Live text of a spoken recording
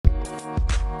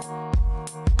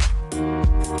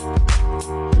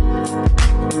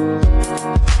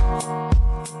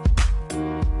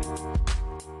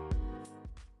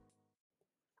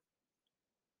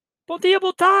dia,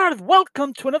 boa tarde.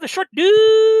 Welcome to another short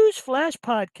news flash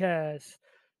podcast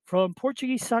from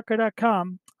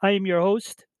PortugueseSoccer.com. I am your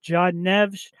host, John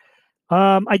Neves.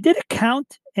 I did a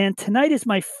count, and tonight is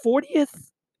my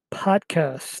 40th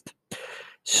podcast.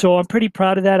 So I'm pretty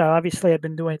proud of that. Obviously, I've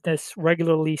been doing this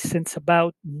regularly since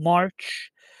about March,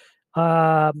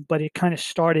 but it kind of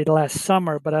started last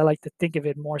summer, but I like to think of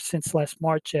it more since last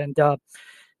March. And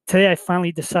today I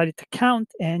finally decided to count,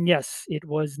 and yes, it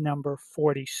was number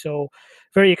 40. So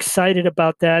very excited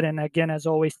about that. And again, as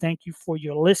always, thank you for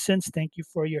your listens. Thank you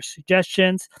for your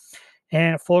suggestions.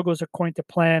 And if all goes according to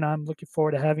plan, I'm looking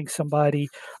forward to having somebody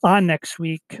on next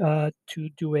week to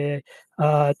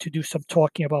do some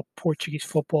talking about Portuguese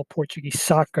football, Portuguese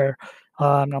soccer.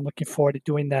 And I'm looking forward to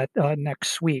doing that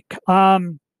next week.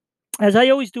 As I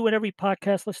always do in every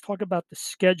podcast, let's talk about the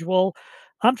schedule.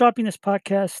 I'm dropping this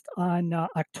podcast on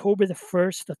October the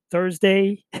 1st, a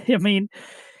Thursday. I mean,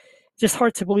 just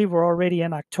hard to believe we're already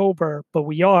in October, but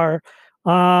we are.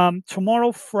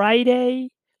 Tomorrow, Friday,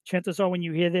 chances are when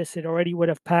you hear this, it already would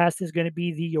have passed, is going to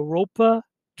be the Europa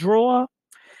draw.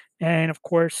 And of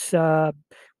course,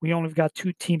 we only got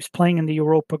two teams playing in the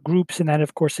Europa groups, and that,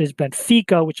 of course, is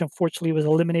Benfica, which unfortunately was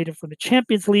eliminated from the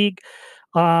Champions League.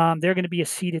 They're going to be a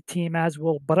seeded team, as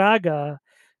will Braga,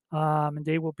 and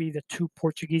they will be the two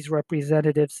Portuguese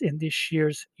representatives in this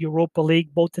year's Europa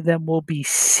League. Both of them will be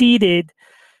seeded,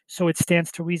 so it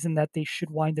stands to reason that they should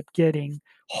wind up getting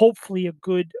hopefully a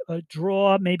good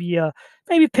draw, maybe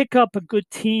pick up a good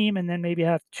team, and then maybe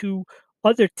have two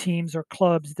other teams or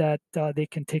clubs that they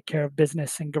can take care of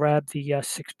business and grab the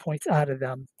 6 points out of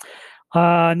them.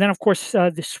 And then, of course,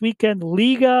 this weekend,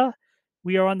 Liga.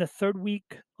 We are on the third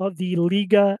week of the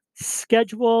Liga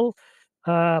schedule.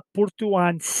 Porto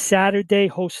on Saturday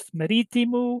hosts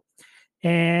Marítimo,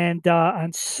 and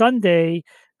on Sunday,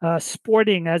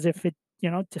 Sporting, as if it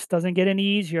just doesn't get any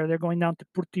easier. They're going down to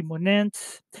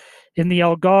Portimonense in the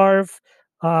Algarve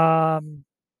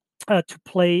to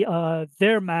play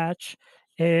their match,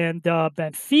 and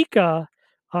Benfica.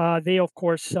 They, of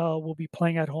course, will be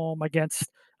playing at home against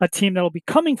a team that will be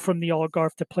coming from the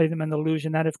Algarve to play them in the Luge,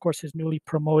 and that, of course, is newly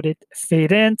promoted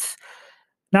Feirense.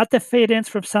 Not the Feirense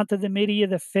from Santa de Maria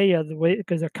de Feia,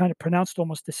 because they're kind of pronounced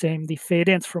almost the same. The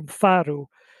Feirense from Faro,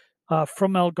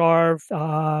 from Algarve,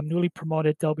 newly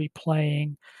promoted. They'll be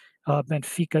playing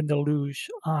Benfica in the Luge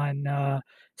on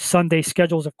Sunday.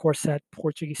 Schedules, of course, at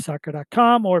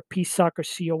PortugueseSoccer.com or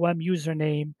PSoccerCom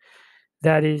username.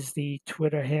 That is the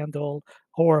Twitter handle,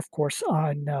 or of course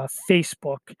on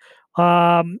Facebook.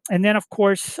 And then, of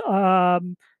course,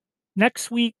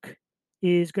 next week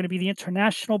is going to be the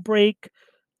international break.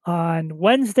 On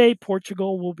Wednesday,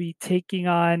 Portugal will be taking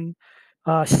on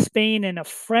Spain in a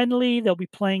friendly. They'll be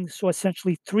playing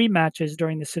essentially three matches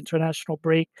during this international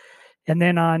break. And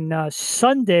then on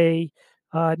Sunday,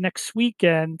 next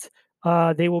weekend,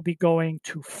 they will be going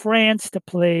to France to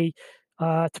play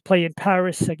in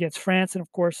Paris against France. And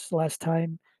of course, last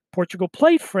time Portugal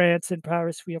played France in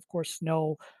Paris, we of course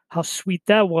know how sweet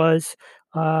that was.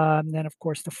 Then, of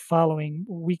course, the following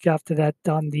week after that,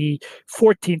 on the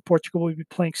 14th, Portugal will be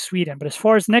playing Sweden. But as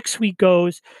far as next week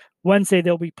goes, Wednesday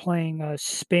they'll be playing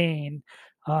Spain,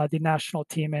 the national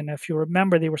team. And if you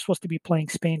remember, they were supposed to be playing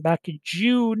Spain back in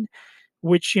June,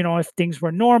 which, if things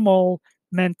were normal,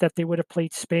 meant that they would have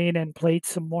played Spain and played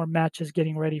some more matches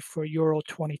getting ready for Euro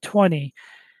 2020,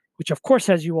 which, of course,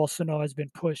 as you also know, has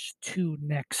been pushed to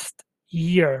next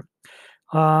year.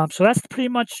 So that's pretty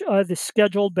much the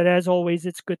schedule. But as always,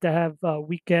 it's good to have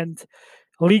weekend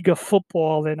Liga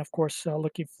football, and of course,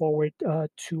 looking forward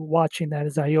to watching that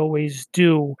as I always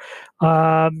do.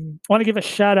 Want to give a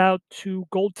shout out to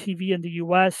Gold TV in the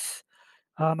U.S.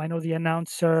 I know the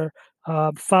announcer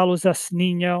follows us,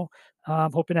 Nino.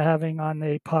 I'm hoping to having on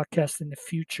a podcast in the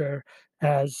future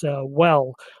as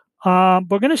well. We're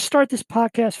going to start this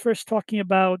podcast first talking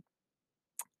about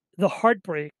the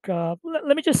heartbreak.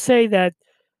 Let me just say that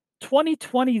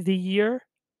 2020, the year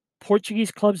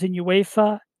Portuguese clubs in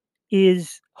UEFA,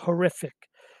 is horrific.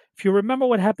 If you remember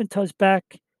what happened to us back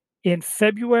in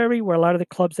February, where a lot of the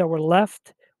clubs that were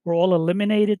left were all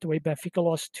eliminated, the way Benfica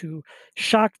lost to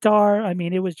Shakhtar, I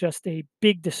mean, it was just a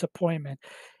big disappointment.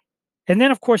 And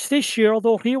then, of course, this year,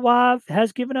 although Rio Ave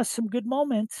has given us some good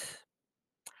moments,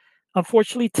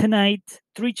 unfortunately tonight,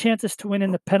 three chances to win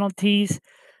in the penalties.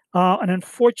 An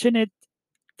unfortunate,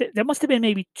 there must have been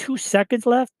maybe 2 seconds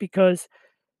left, because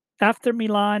after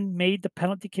Milan made the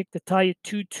penalty kick to tie it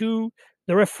 2-2,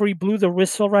 the referee blew the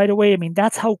whistle right away. I mean,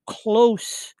 that's how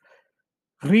close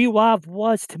Rio Ave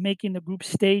was to making the group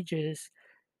stages.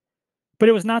 But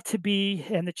it was not to be,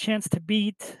 and the chance to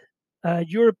beat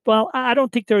Europe. Well, I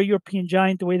don't think they're a European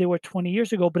giant the way they were 20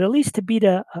 years ago, but at least to beat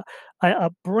a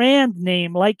brand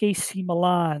name like AC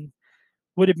Milan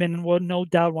would have been, well, no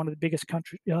doubt, one of the biggest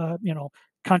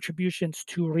contributions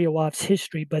to Rio Ave's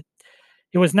history. But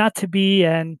it was not to be,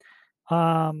 and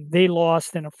they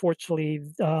lost, and unfortunately,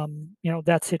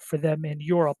 that's it for them in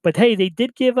Europe. But hey, they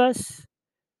did give us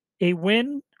a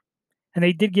win, and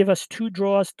they did give us two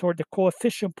draws toward the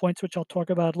coefficient points, which I'll talk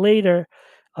about later.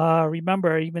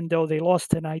 Remember, even though they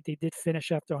lost tonight, they did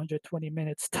finish after 120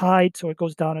 minutes tied, so it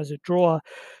goes down as a draw,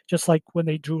 just like when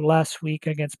they drew last week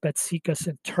against Betsikas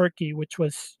in Turkey, which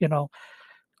was,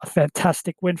 a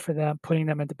fantastic win for them, putting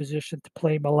them into position to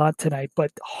play Milan tonight.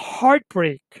 But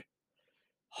heartbreak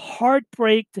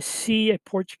to see a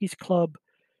Portuguese club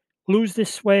lose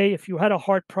this way. If you had a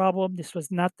heart problem, this was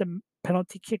not the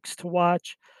penalty kicks to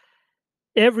watch.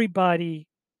 Everybody,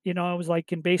 it was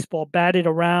like in baseball, batted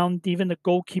around. Even the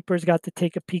goalkeepers got to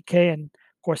take a PK, and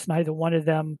of course, neither one of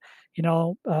them,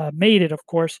 made it, of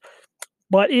course.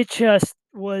 But it just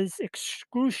was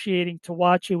excruciating to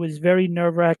watch. It was very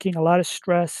nerve wracking, a lot of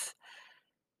stress.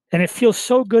 And it feels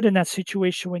so good in that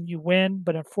situation when you win.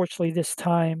 But unfortunately, this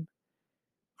time,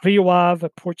 Rio Ave, a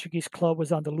Portuguese club,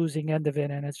 was on the losing end of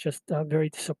it. And it's just very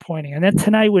disappointing. And then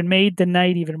tonight, what made the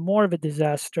night even more of a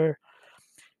disaster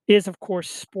is, of course,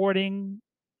 Sporting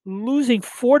losing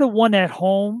 4-1 at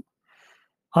home.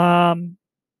 I'm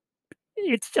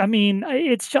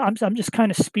just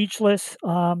kind of speechless.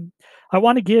 I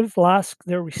want to give Lask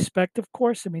their respect, of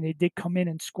course. I mean, they did come in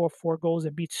and score 4 goals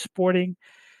and beat Sporting.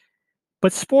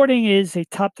 But Sporting is a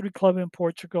top 3 club in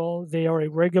Portugal. They are a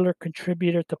regular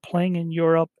contributor to playing in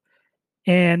Europe,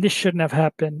 and this shouldn't have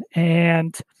happened.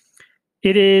 And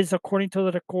it is, according to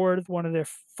the record, one of their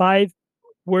 5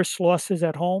 worst losses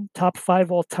at home, top 5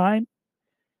 all time.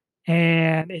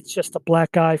 And it's just a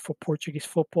black eye for Portuguese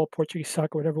football, Portuguese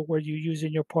soccer, whatever word you use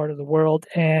in your part of the world.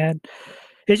 And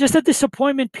it's just a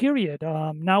disappointment, period.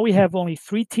 Now we have only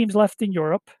 3 teams left in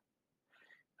Europe.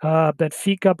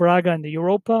 Benfica, Braga in the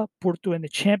Europa, Porto in the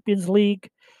Champions League.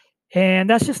 And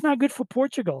that's just not good for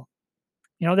Portugal.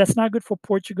 That's not good for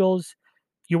Portugal's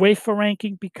UEFA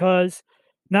ranking, because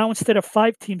now instead of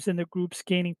 5 teams in the groups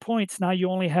gaining points, now you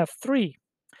only have 3.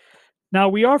 Now,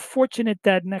 we are fortunate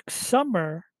that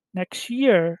next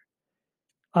year,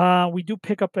 we do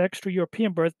pick up an extra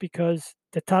European berth, because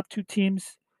the top 2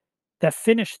 teams that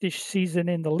finish this season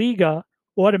in the Liga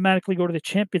automatically go to the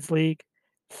Champions League.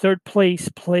 Third place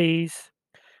plays,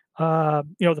 the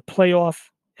playoff,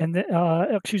 and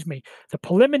the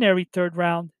preliminary third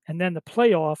round, and then the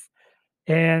playoff.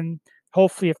 And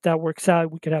hopefully, if that works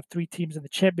out, we could have 3 teams in the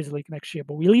Champions League next year.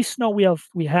 But we at least know we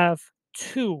have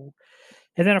 2.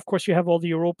 And then, of course, you have all the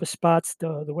Europa spots.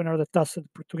 The winner of the Taça de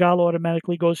Portugal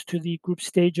automatically goes to the group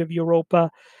stage of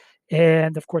Europa.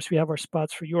 And, of course, we have our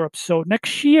spots for Europe. So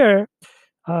next year,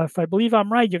 if I believe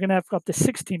I'm right, you're going to have up to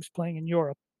 6 teams playing in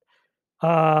Europe.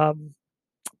 But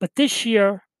this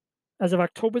year, as of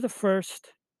October the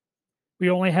 1st, we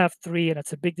only have 3, and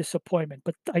it's a big disappointment.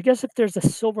 But I guess if there's a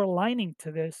silver lining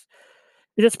to this,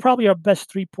 it's probably our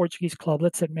best 3 Portuguese club.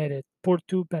 Let's admit it.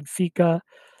 Porto, Benfica,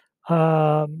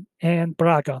 and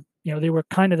Braga. They were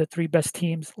kind of the 3 best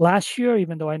teams last year,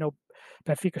 even though I know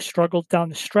Benfica struggled down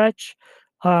the stretch.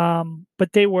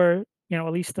 But they were,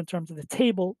 at least in terms of the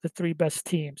table, the 3 best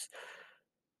teams.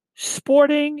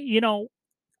 Sporting,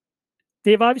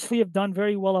 they've obviously have done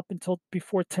very well up until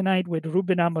before tonight with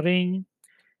Ruben Amorim.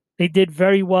 They did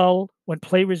very well when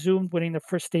play resumed, winning their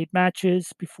first 8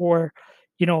 matches before,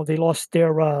 they lost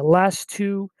their last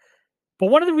 2. But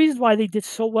one of the reasons why they did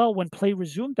so well when play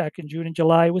resumed back in June and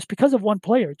July was because of one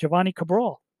player, Giovanni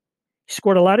Cabral. He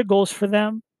scored a lot of goals for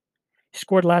them. He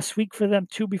scored last week for them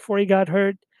too before he got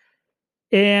hurt.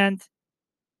 And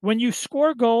when you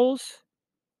score goals,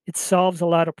 it solves a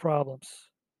lot of problems.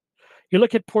 You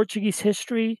look at Portuguese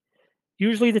history,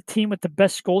 usually the team with the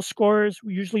best goal scorers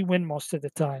usually win most of the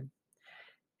time.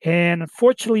 And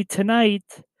unfortunately tonight,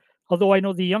 although I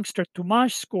know the youngster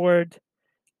Tomas scored,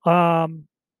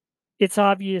 it's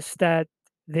obvious that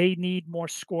they need more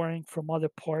scoring from other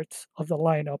parts of the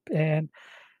lineup. And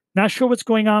not sure what's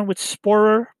going on with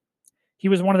Sporer. He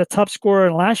was one of the top scorers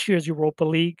in last year's Europa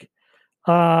League.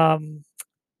 But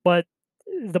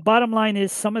the bottom line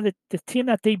is, some of the team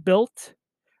that they built,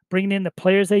 bringing in the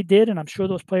players they did, and I'm sure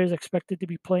those players expected to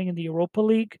be playing in the Europa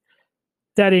League,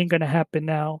 that ain't going to happen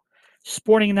now.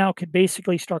 Sporting now could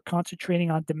basically start concentrating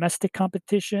on domestic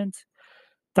competitions.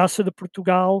 Taça de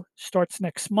Portugal starts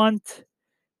next month.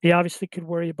 They obviously could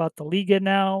worry about the Liga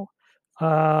now.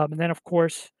 And then, of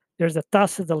course, there's the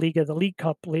Taça de Liga, the League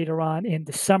Cup, later on in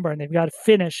December, and they've got to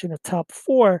finish in the top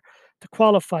 4 to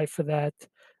qualify for that.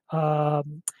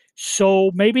 Um,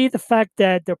 so maybe the fact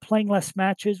that they're playing less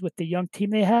matches with the young team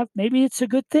they have, maybe it's a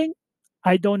good thing.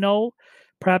 I don't know.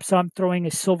 Perhaps I'm throwing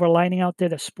a silver lining out there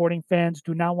that sporting fans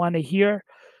do not want to hear,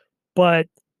 but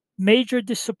major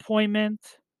disappointment,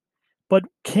 but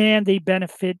can they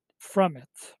benefit from it?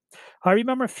 I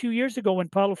remember a few years ago when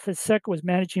Paulo Fonseca was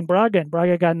managing Braga and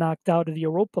Braga got knocked out of the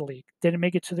Europa League, didn't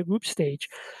make it to the group stage.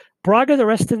 Braga, the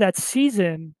rest of that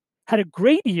season, had a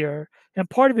great year, and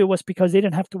part of it was because they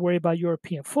didn't have to worry about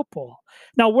European football.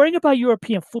 Now, worrying about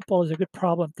European football is a good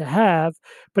problem to have,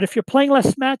 but if you're playing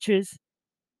less matches,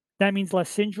 that means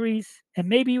less injuries. And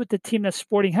maybe with the team that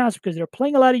Sporting has, because they're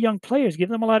playing a lot of young players, give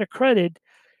them a lot of credit,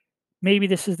 maybe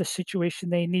this is the situation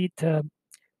they need to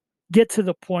get to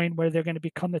the point where they're going to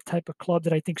become the type of club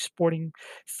that I think sporting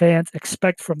fans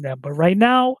expect from them. But right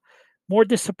now, more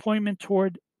disappointment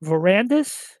toward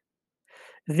Varandas.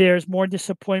 There's more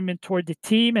disappointment toward the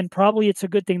team, and probably it's a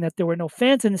good thing that there were no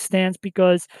fans in the stands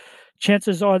because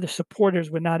chances are the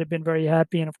supporters would not have been very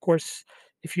happy. And of course,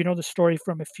 if you know the story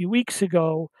from a few weeks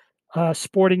ago,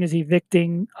 Sporting is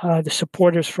evicting the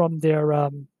supporters from their,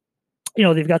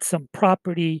 they've got some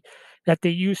property that they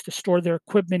use to store their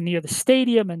equipment near the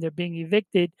stadium, and they're being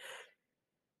evicted.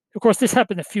 Of course, this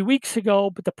happened a few weeks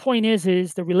ago, but the point is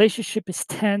the relationship is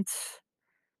tense.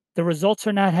 The results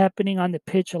are not happening on the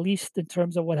pitch, at least in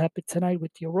terms of what happened tonight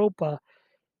with Europa.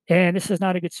 And this is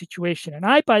not a good situation. And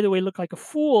I, by the way, look like a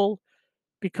fool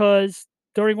because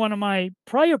during one of my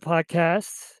prior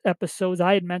podcasts episodes,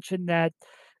 I had mentioned that,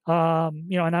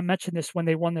 and I mentioned this when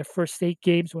they won their first 8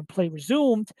 games when play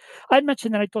resumed. I'd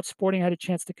mentioned that I thought Sporting had a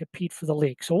chance to compete for the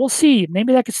league. So we'll see.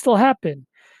 Maybe that could still happen.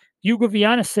 Hugo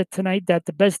Viana said tonight that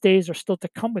the best days are still to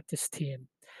come with this team.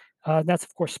 That's,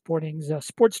 of course, Sporting's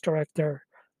sports director.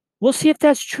 We'll see if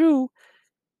that's true.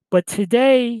 But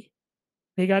today,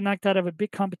 they got knocked out of a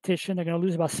big competition. They're going to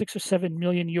lose about 6 or 7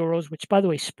 million euros, which, by the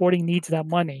way, Sporting needs that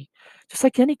money, just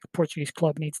like any Portuguese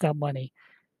club needs that money.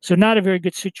 So not a very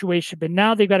good situation. But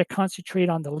now they've got to concentrate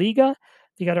on the Liga.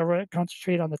 They got to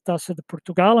concentrate on the Taça de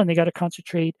Portugal, and they got to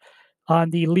concentrate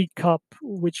on the League Cup,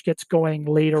 which gets going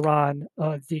later on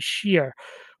this year.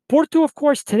 Porto, of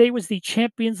course, today was the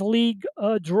Champions League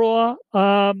draw.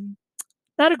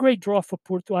 Not a great draw for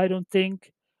Porto, I don't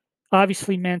think.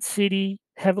 Obviously, Man City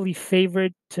heavily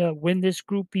favored to win this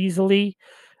group easily.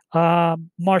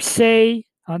 Marseille,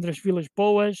 Andres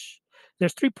Villas-Boas.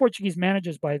 There's 3 Portuguese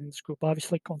managers by this group.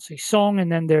 Obviously, Conceição,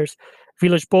 and then there's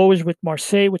Villas-Boas with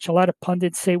Marseille, which a lot of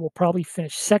pundits say will probably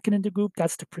finish second in the group.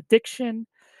 That's the prediction.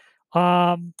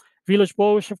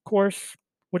 Villas-Boas, of course,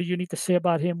 what do you need to say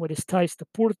about him with his ties to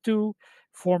Porto?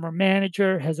 Former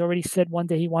manager, has already said one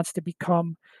day he wants to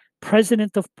become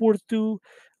president of Porto.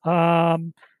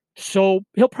 Um, so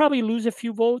he'll probably lose a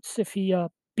few votes if he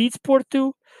beats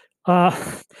Porto.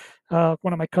 Uh,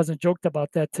 one of my cousins joked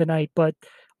about that tonight, but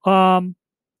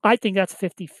I think that's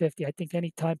 50-50. I think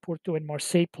anytime Porto and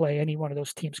Marseille play, any one of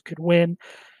those teams could win.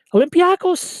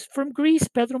 Olympiacos from Greece,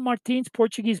 Pedro Martins,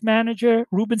 Portuguese manager.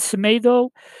 Ruben Semedo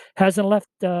hasn't left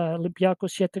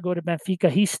Olympiacos yet to go to Benfica.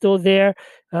 He's still there.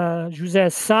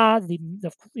 José Sá,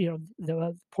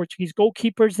 the Portuguese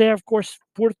goalkeepers there, of course,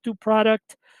 Porto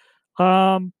product.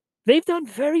 They've done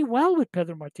very well with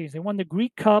Pedro Martins. They won the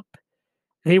Greek Cup.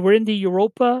 They were in the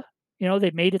Europa.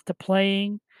 They made it to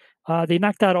playing. They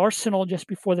knocked out Arsenal just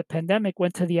before the pandemic,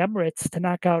 went to the Emirates to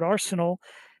knock out Arsenal.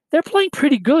 They're playing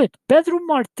pretty good. Pedro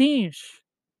Martins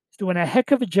is doing a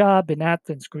heck of a job in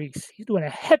Athens, Greece. He's doing a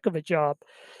heck of a job.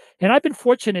 And I've been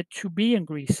fortunate to be in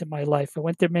Greece in my life. I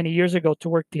went there many years ago to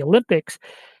work the Olympics.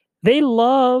 They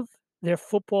love their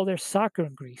football, their soccer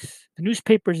in Greece. The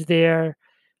newspapers there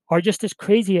are just as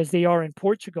crazy as they are in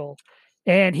Portugal.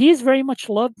 And he is very much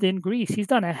loved in Greece. He's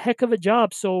done a heck of a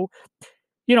job. So,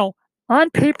 on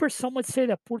paper, some would say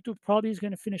that Porto probably is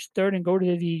going to finish third and go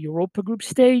to the Europa group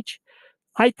stage.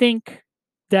 I think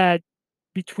that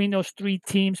between those 3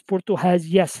 teams, Porto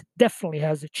definitely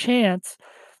has a chance.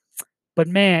 But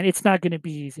man, it's not going to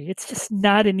be easy. It's just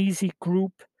not an easy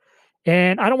group.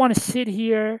 And I don't want to sit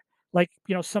here like,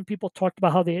 some people talked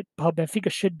about how Benfica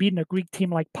should beat a Greek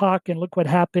team like PAOK, and look what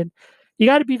happened. You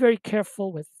got to be very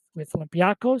careful with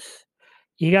Olympiacos.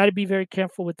 You got to be very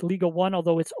careful with Liga 1,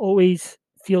 although it's always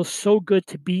feels so good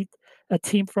to beat a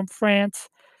team from France.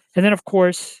 And then, of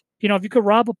course, if you could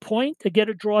rob a point to get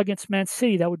a draw against Man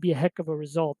City, that would be a heck of a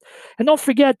result. And don't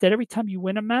forget that every time you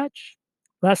win a match,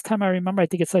 last time I remember, I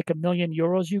think it's like €1 million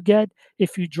you get.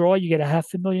 If you draw, you get a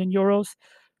 €500,000.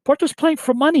 Porto's playing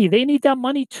for money. They need that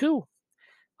money too.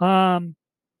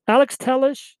 Alex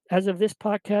Telles, as of this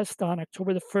podcast on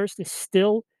October the 1st, is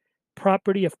still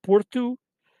property of Porto.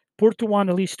 Porto won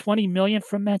at least 20 million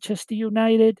from Manchester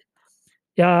United.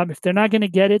 If they're not going to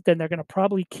get it, then they're going to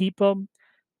probably keep him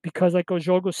because, like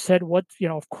Ojogo said,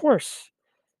 of course,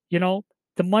 you know,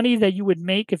 the money that you would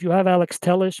make if you have Alex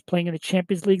Telles playing in the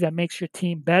Champions League, that makes your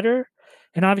team better.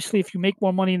 And obviously, if you make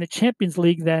more money in the Champions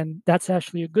League, then that's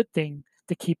actually a good thing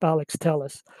to keep Alex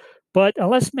Telles. But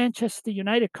unless Manchester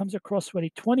United comes across with a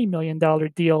 $20 million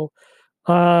deal,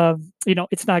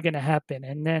 it's not going to happen.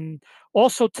 And then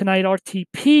also tonight,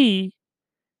 RTP,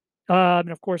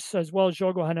 and of course, as well as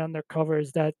Jogo had on their cover,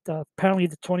 is that apparently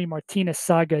the Tony Martinez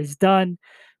saga is done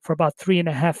for about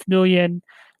 3.5 million.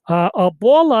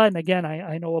 Abola, and again,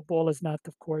 I know Abola is not,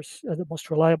 of course, the most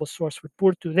reliable source with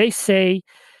Porto. They say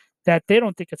that they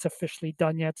don't think it's officially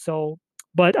done yet. So,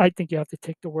 but I think you have to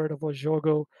take the word of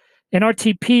Ojogo and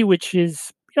RTP, which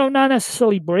is not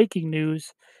necessarily breaking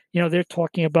news. They're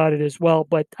talking about it as well.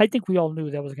 But I think we all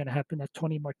knew that was going to happen. That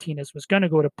Tony Martinez was going to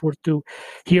go to Porto.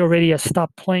 He already has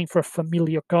stopped playing for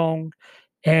Familia Kong,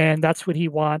 and that's what he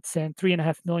wants. And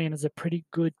 3.5 million is a pretty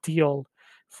good deal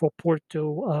for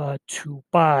Porto to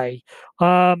buy.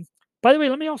 By the way,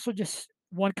 let me also just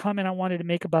one comment I wanted to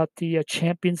make about the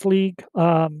Champions League.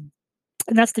 And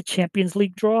that's the Champions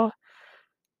League draw.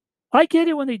 I get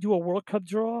it when they do a World Cup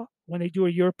draw, when they do a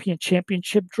European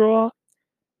Championship draw,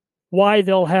 why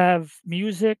they'll have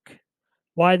music,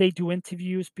 why they do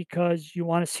interviews, because you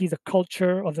want to see the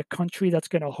culture of the country that's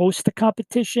going to host the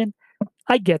competition.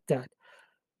 I get that.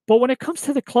 But when it comes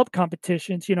to the club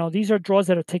competitions, these are draws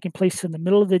that are taking place in the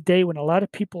middle of the day when a lot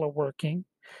of people are working.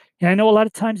 And I know a lot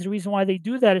of times the reason why they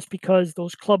do that is because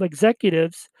those club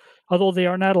executives, although they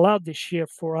are not allowed this year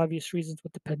for obvious reasons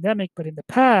with the pandemic, but in the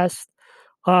past,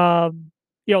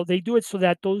 they do it so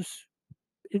that those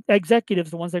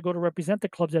executives, the ones that go to represent the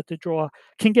clubs at the draw,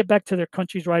 can get back to their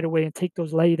countries right away and take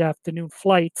those late afternoon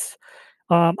flights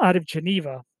out of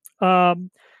Geneva.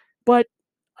 But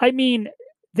I mean,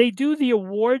 they do the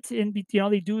awards they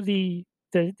do the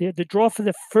draw for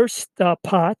the first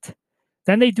pot,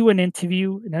 then they do an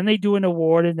interview, and then they do an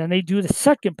award, and then they do the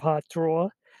second pot draw,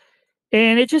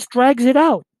 and it just drags it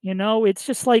out. It's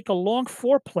just like a long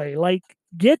foreplay. Like,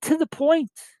 get to the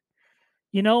point.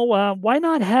 Why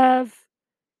not have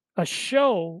a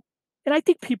show? And I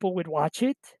think people would watch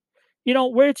it.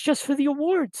 Where it's just for the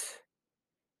awards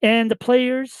and the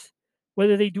players,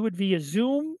 whether they do it via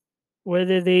Zoom,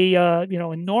 whether they,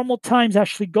 in normal times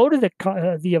actually go to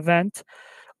the event.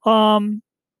 Um,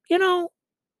 you know,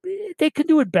 they could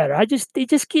do it better. They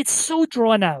just get so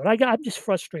drawn out. I'm just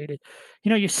frustrated.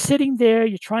 You're sitting there,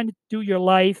 you're trying to do your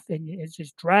life, and it's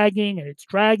just dragging and it's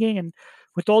dragging. And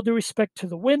with all due respect to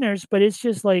the winners, but it's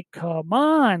just like, come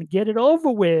on, get it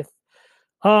over with.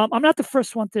 I'm not the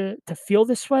first one to feel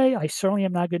this way. I certainly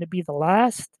am not going to be the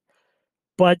last.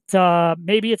 But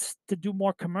maybe it's to do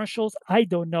more commercials. I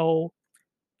don't know.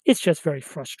 It's just very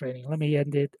frustrating. Let me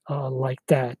end it like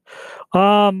that.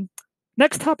 Um,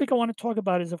 Next topic I want to talk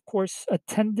about is, of course,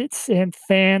 attendance and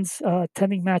fans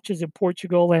attending matches in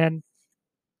Portugal. And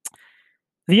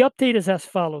the update is as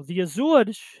follows: the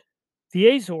Azores,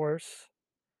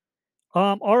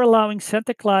 are allowing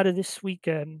Santa Clara this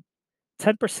weekend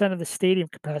 10% of the stadium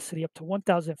capacity, up to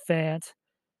 1,000 fans,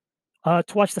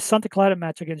 to watch the Santa Clara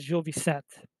match against Gil Vicente.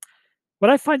 What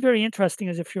I find very interesting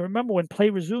is, if you remember when play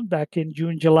resumed back in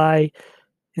June, July,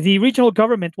 the regional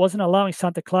government wasn't allowing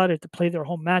Santa Clara to play their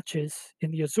home matches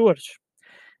in the Azores.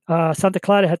 Santa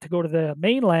Clara had to go to the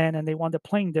mainland, and they wound up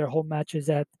playing their home matches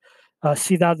at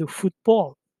Cidade do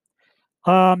Futebol.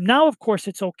 Now, of course,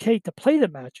 it's okay to play the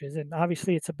matches, and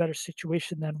obviously it's a better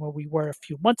situation than where we were a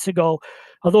few months ago.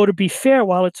 Although, to be fair,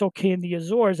 while it's okay in the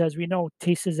Azores, as we know,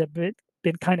 cases have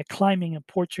been kind of climbing in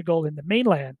Portugal and the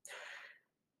mainland.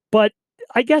 But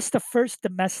I guess the first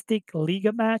domestic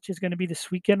Liga match is going to be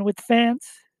this weekend with fans.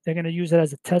 They're going to use it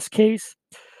as a test case.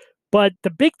 But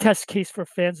the big test case for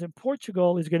fans in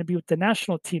Portugal is going to be with the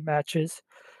national team matches.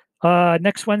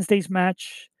 Next Wednesday's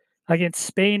match against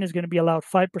Spain is going to be allowed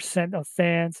 5% of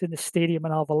fans in the stadium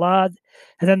in Alvalade.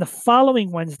 And then the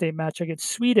following Wednesday match against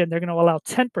Sweden, they're going to allow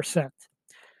 10%.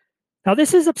 Now,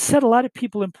 this has upset a lot of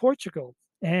people in Portugal.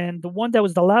 And the one that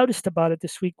was the loudest about it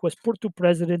this week was Porto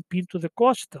president Pinto da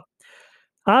Costa.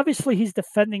 Obviously, he's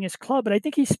defending his club, but I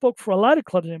think he spoke for a lot of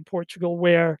clubs in Portugal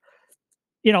where,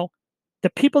 you know,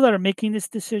 the people that are making these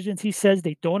decisions, he says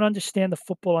they don't understand the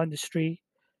football industry.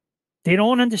 They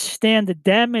don't understand the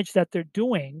damage that they're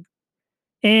doing.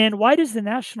 And why does the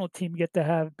national team get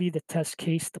to be the test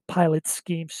case, the pilot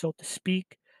scheme, so to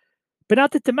speak, but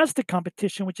not the domestic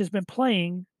competition, which has been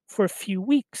playing for a few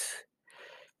weeks?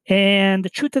 And the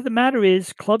truth of the matter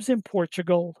is, clubs in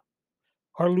Portugal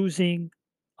are losing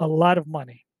a lot of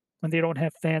money when they don't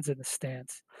have fans in the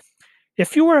stands.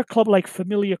 If you were a club like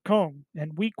Familia Cone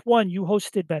and week one you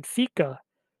hosted Benfica,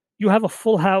 you have a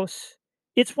full house.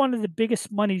 It's one of the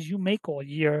biggest monies you make all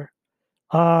year,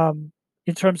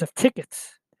 in terms of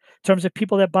tickets, in terms of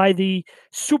people that buy the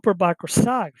Superbike or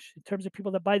Sags, in terms of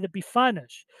people that buy the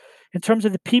Bifanas, in terms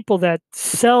of the people that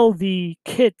sell the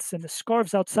kits and the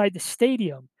scarves outside the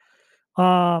stadium.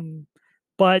 Um,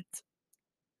 but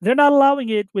they're not allowing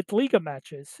it with Liga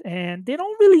matches, and they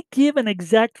don't really give an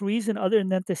exact reason other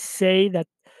than to say that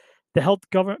the health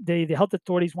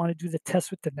authorities want to do the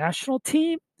test with the national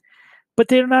team, but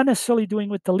they're not necessarily doing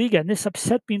with the Liga. And this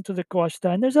upset Pinto da Costa.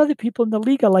 And there's other people in the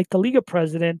Liga, like the Liga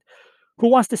president, who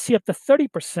wants to see up to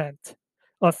 30%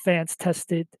 of fans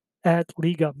tested at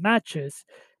Liga matches.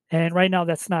 And right now,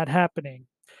 that's not happening.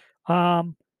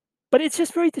 Um, but it's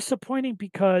just very disappointing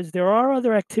because there are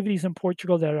other activities in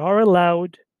Portugal that are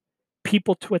allowed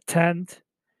people to attend.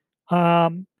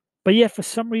 Um, but yet, for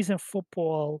some reason,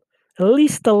 football, at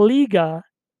least the Liga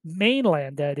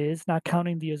mainland, that is, not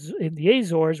counting in the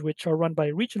Azores, which are run by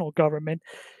regional government,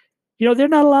 they're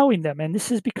not allowing them, and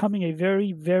this is becoming a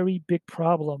very, very big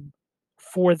problem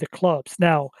for the clubs.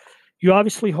 Now, you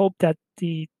obviously hope that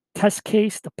the test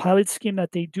case, the pilot scheme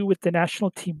that they do with the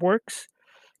national team works,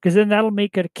 because then that'll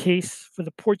make it a case for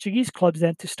the Portuguese clubs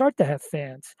then to start to have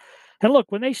fans. And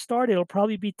look, when they start, it'll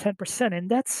probably be 10%, and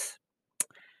that's,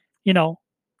 you know,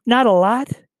 not a lot,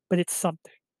 but it's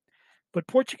something. But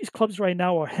Portuguese clubs right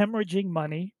now are hemorrhaging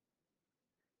money.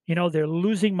 They're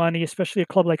losing money, especially a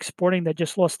club like Sporting that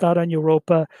just lost out on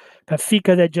Europa,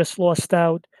 Benfica that just lost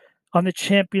out on the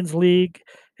Champions League,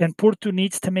 and Porto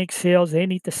needs to make sales. They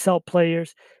need to sell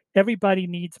players. Everybody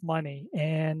needs money.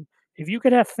 And if you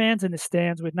could have fans in the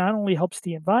stands, which not only helps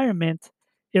the environment,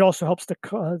 it also helps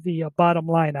the bottom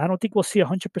line. I don't think we'll see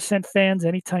 100% fans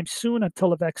anytime soon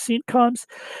until a vaccine comes.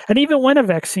 And even when a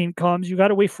vaccine comes, you got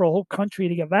to wait for a whole country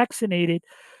to get vaccinated.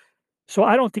 So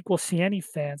I don't think we'll see any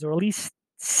fans, or at least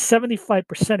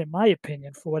 75%, in my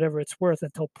opinion, for whatever it's worth,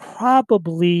 until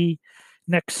probably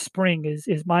next spring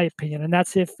is my opinion. And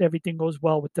that's if everything goes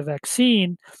well with the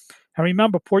vaccine. And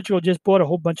remember, Portugal just bought a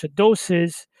whole bunch of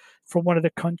doses from I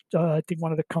think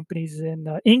one of the companies in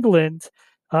England,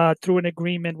 through an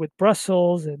agreement with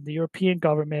Brussels and the European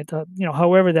government.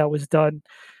 However that was done.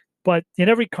 But in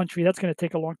every country, that's going to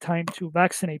take a long time to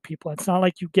vaccinate people. It's not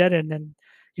like you get it and then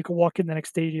you can walk in the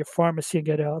next day to your pharmacy and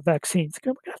get a vaccine.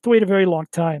 We're going to have to wait a very long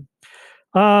time.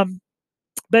 Um,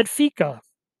 Benfica,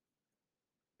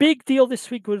 big deal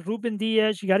this week with Ruben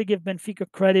Diaz. You got to give Benfica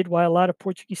credit. While a lot of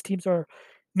Portuguese teams are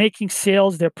making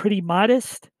sales, they're pretty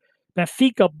modest.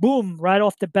 Benfica, boom, right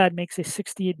off the bat, makes a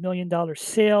 $68 million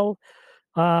sale.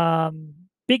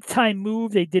 Big time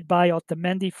move. They did buy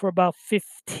Otamendi for about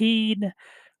 15.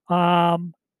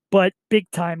 But big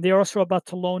time. They're also about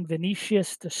to loan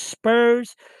Vinicius to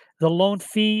Spurs. The loan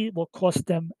fee will cost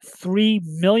them 3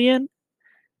 million.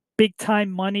 Big time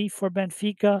money for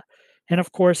Benfica. And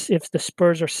of course, if the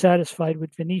Spurs are satisfied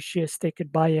with Vinicius, they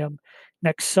could buy him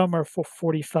next summer for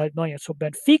 45 million. So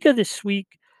Benfica this week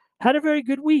had a very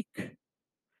good week.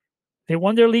 They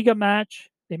won their Liga match.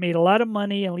 They made a lot of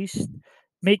money, at least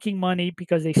making money,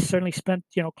 because they certainly spent,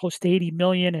 close to 80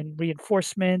 million in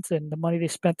reinforcements and the money they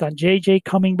spent on JJ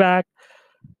coming back.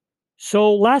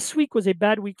 So last week was a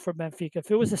bad week for Benfica.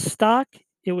 If it was a stock,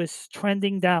 it was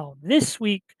trending down. This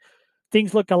week,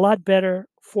 things look a lot better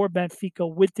for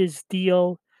Benfica with this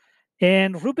deal.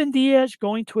 And Ruben Diaz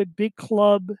going to a big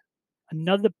club,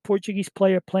 another Portuguese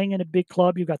player playing in a big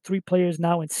club. You've got three players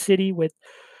now in City with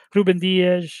Ruben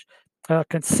Diaz,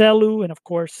 Cancelo, and of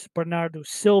course, Bernardo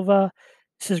Silva.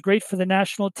 This is great for the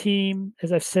national team.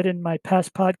 As I've said in my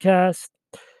past podcast,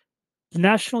 the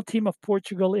national team of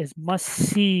Portugal is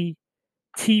must-see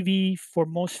TV for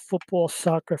most football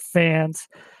soccer fans.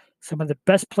 Some of the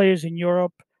best players in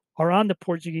Europe are on the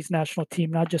Portuguese national team,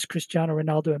 not just Cristiano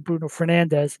Ronaldo and Bruno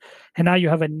Fernandes. And now you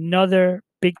have another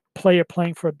big player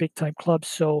playing for a big time club.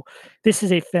 So this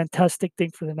is a fantastic thing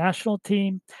for the national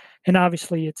team. And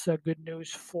obviously, it's good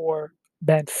news for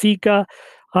Benfica.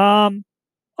 Um,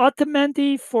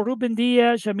 Otamendi for Ruben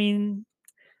Diaz. I mean,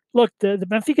 look, the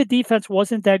Benfica defense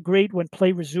wasn't that great when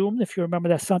play resumed, if you remember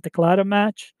that Santa Clara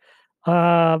match.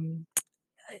 Um,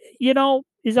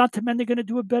 is Otamendi going to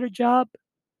do a better job?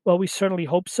 Well, we certainly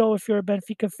hope so if you're a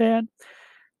Benfica fan.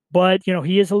 But,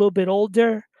 he is a little bit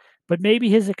older, but maybe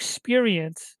his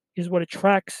experience is what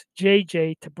attracts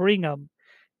JJ to bring him,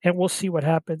 and we'll see what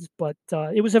happens. But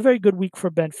it was a very good week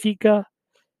for Benfica,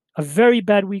 a very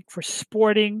bad week for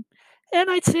Sporting, and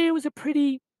I'd say it was a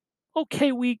pretty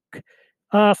okay week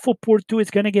for Porto.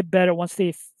 It's going to get better once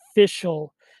they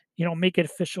make it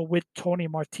official with Tony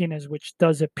Martinez, which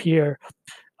does appear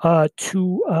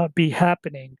to be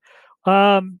happening.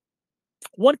 Um,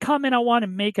 One comment I want to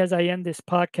make as I end this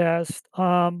podcast.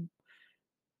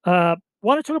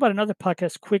 Want to talk about another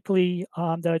podcast quickly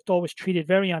that I thought was treated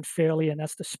very unfairly, and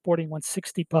that's the Sporting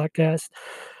 160 podcast.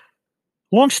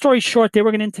 Long story short, they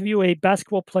were going to interview a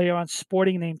basketball player on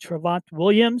Sporting named Trevante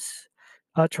Williams.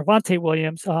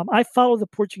 I follow the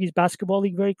Portuguese Basketball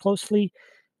League very closely.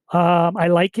 I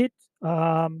like it.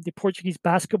 The Portuguese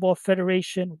Basketball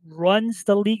Federation runs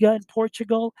the Liga in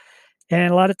Portugal.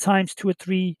 And a lot of times, 2 or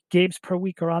 3 games per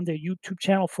week are on their YouTube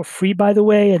channel for free, by the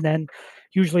way. And then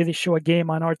usually they show a game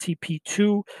on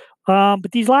RTP2.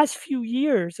 But these last few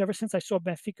years, ever since I saw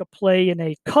Benfica play in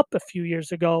a cup a few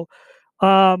years ago,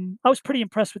 I was pretty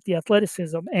impressed with the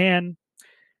athleticism. And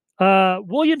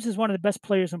Williams is one of the best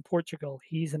players in Portugal.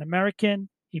 He's an American.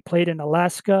 He played in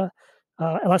Alaska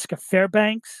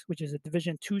Fairbanks, which is a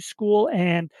Division II school,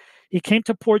 and he came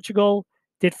to Portugal,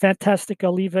 did fantastic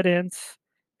Leavadance,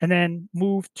 and then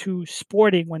moved to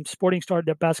Sporting when Sporting started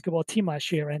their basketball team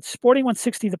last year. And Sporting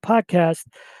 160, the podcast,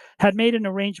 had made an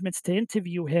arrangements to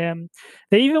interview him.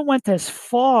 They even went as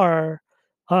far,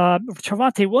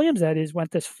 Trevante Williams, that is,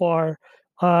 went as far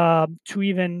to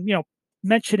even,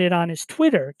 mention it on his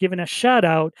Twitter, giving a shout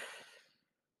out.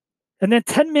 And then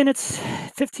 10 minutes,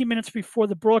 15 minutes before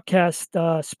the broadcast,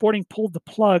 Sporting pulled the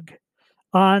plug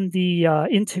on the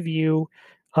interview.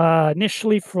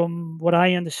 Initially, from what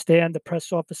I understand, the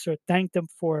press officer thanked them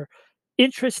for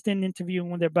interest in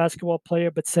interviewing their basketball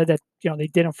player, but said that they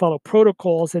didn't follow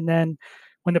protocols. And then,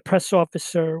 when the press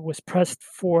officer was pressed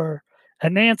for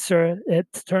an answer, it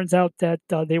turns out that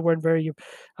they weren't very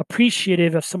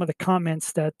appreciative of some of the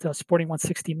comments that Sporting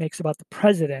 160 makes about the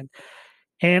president.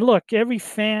 And look, every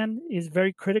fan is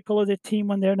very critical of their team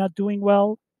when they're not doing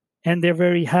well, and they're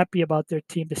very happy about their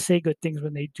team to say good things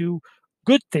when they do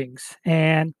good things.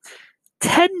 And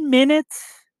 10 minutes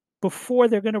before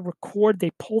they're going to record,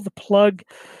 they pull the plug.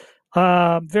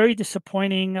 Very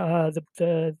disappointing.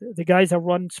 The guys that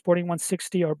run Sporting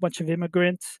 160 are a bunch of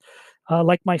immigrants,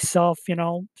 like myself.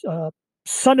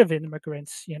 Son of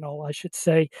immigrants. I should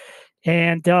say.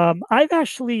 And I've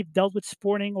actually dealt with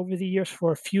Sporting over the years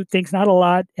for a few things, not a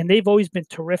lot, and they've always been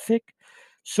terrific.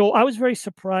 So I was very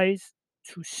surprised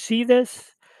to see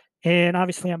this, and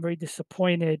obviously I'm very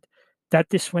disappointed that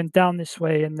this went down this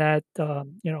way and that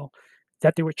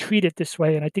that they were treated this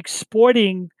way. And I think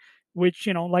Sporting, which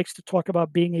likes to talk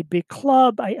about being a big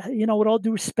club, with all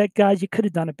due respect, guys, you could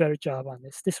have done a better job on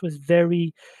this. This was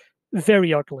very,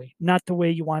 very ugly, not the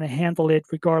way you want to handle it,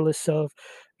 regardless of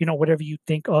whatever you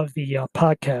think of the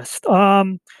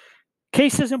podcast.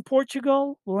 Cases in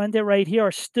Portugal, we'll end it right here,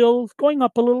 are still going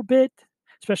up a little bit,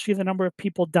 especially the number of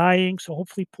people dying. So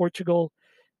hopefully Portugal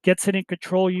gets it in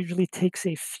control. Usually takes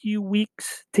a few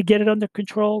weeks to get it under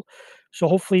control. So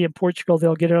hopefully in Portugal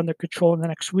they'll get it under control in the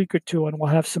next week or two, and we'll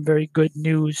have some very good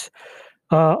news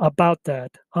about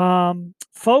that.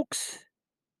 Folks,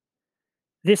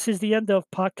 this is the end of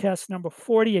podcast number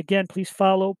 40. Again, please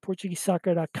follow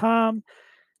PortugueseSoccer.com.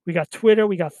 We got Twitter,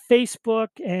 we got Facebook,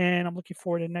 and I'm looking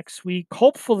forward to next week.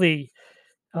 Hopefully,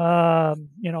 to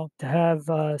have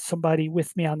somebody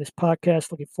with me on this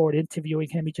podcast. Looking forward to interviewing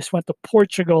him. He just went to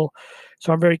Portugal,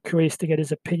 so I'm very curious to get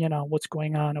his opinion on what's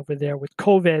going on over there with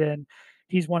COVID. And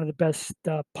he's one of the best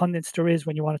pundits there is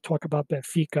when you want to talk about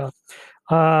Benfica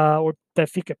or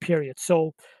Benfica, period.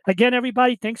 So, again,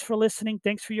 everybody, thanks for listening.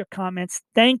 Thanks for your comments.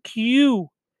 Thank you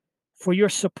for your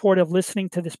support of listening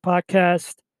to this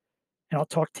podcast. And I'll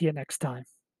talk to you next time.